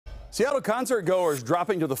Seattle concert goers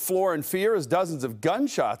dropping to the floor in fear as dozens of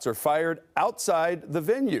gunshots are fired outside the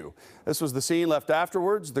venue. This was the scene left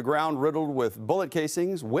afterwards, the ground riddled with bullet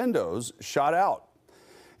casings, windows shot out.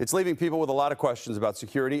 It's leaving people with a lot of questions about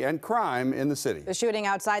security and crime in the city. The shooting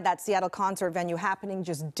outside that Seattle concert venue happening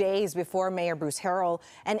just days before Mayor Bruce Harrell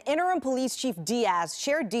and Interim Police Chief Diaz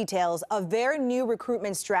shared details of their new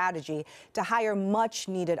recruitment strategy to hire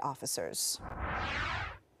much-needed officers.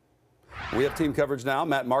 We have team coverage now.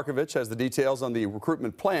 Matt Markovich has the details on the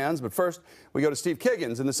recruitment plans. But first, we go to Steve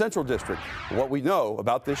Kiggins in the Central District. What we know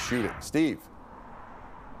about this shooting. Steve.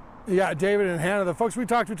 Yeah, David and Hannah, the folks we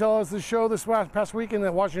talked to tell us the show this past weekend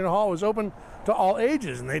at Washington Hall was open to all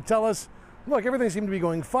ages. And they tell us, look, everything seemed to be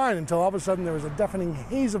going fine until all of a sudden there was a deafening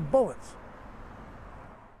haze of bullets.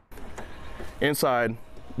 Inside,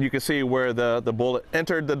 you can see where the bullet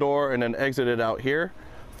entered the door and then exited out here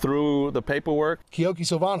through the paperwork. Kioki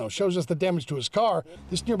Silvano shows us the damage to his car.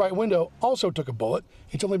 This nearby window also took a bullet.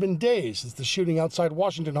 It's only been days since the shooting outside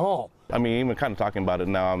Washington Hall. I mean, even kind of talking about it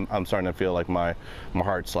now, I'm starting to feel like my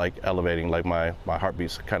heart's like elevating, like my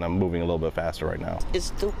heartbeat's kind of moving a little bit faster right now. It's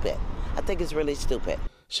stupid. I think it's really stupid.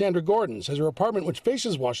 Sandra Gordon says her apartment, which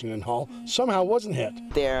faces Washington Hall, somehow wasn't hit.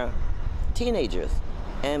 They're teenagers,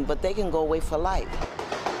 but they can go away for life.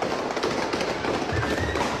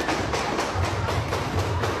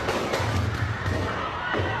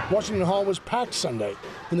 Washington Hall was packed Sunday.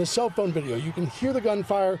 In the cell phone video, you can hear the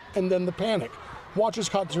gunfire and then the panic. Watch as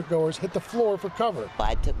concert goers hit the floor for cover.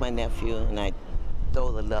 I took my nephew and I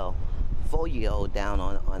threw the little 4-year-old down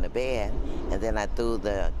on the bed, and then I threw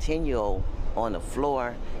the 10-year-old on the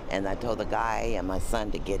floor, and I told the guy and my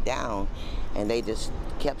son to get down, and they just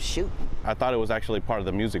kept shooting. I thought it was actually part of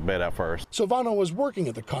the music bed at first. Silvano was working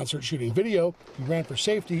at the concert shooting video. He ran for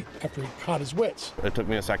safety after he caught his wits. It took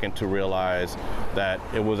me a second to realize that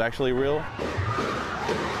it was actually real.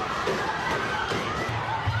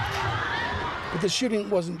 But the shooting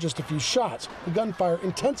wasn't just a few shots. The gunfire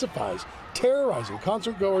intensifies, terrorizing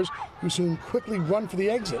concert goers who soon quickly run for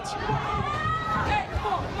the exits.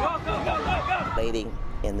 Lady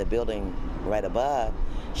in the building right above,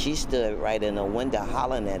 she stood right in a window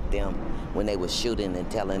hollering at them when they were shooting and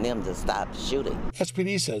telling them to stop shooting.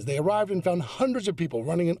 SPD says they arrived and found hundreds of people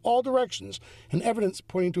running in all directions and evidence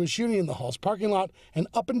pointing to a shooting in the hall's parking lot and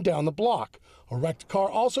up and down the block. A wrecked car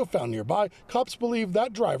also found nearby. Cops believe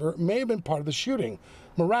that driver may have been part of the shooting.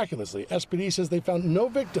 Miraculously, SPD says they found no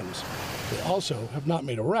victims. They also have not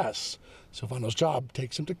made arrests. Silvano's job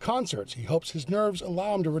takes him to concerts. He hopes his nerves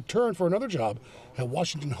allow him to return for another job at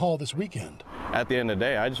Washington Hall this weekend. At the end of the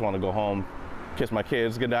day, I just want to go home, kiss my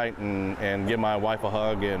kids goodnight, and give my wife a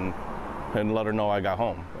hug and let her know I got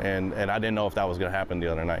home. And I didn't know if that was going to happen the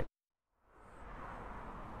other night.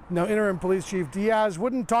 Now, Interim Police Chief Diaz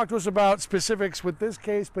wouldn't talk to us about specifics with this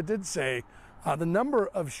case, but did say the number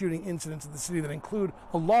of shooting incidents in the city that include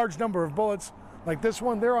a large number of bullets like this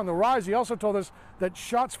one, they're on the rise. He also told us that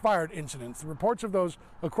shots fired incidents, the reports of those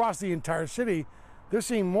across the entire city, they're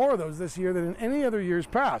seeing more of those this year than in any other years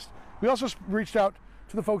past. We also reached out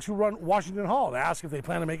to the folks who run Washington Hall to ask if they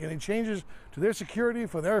plan to make any changes to their security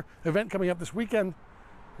for their event coming up this weekend.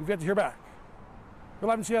 We've yet to hear back. We're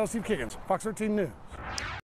live in Seattle, Steve Kiggins, Fox 13 News.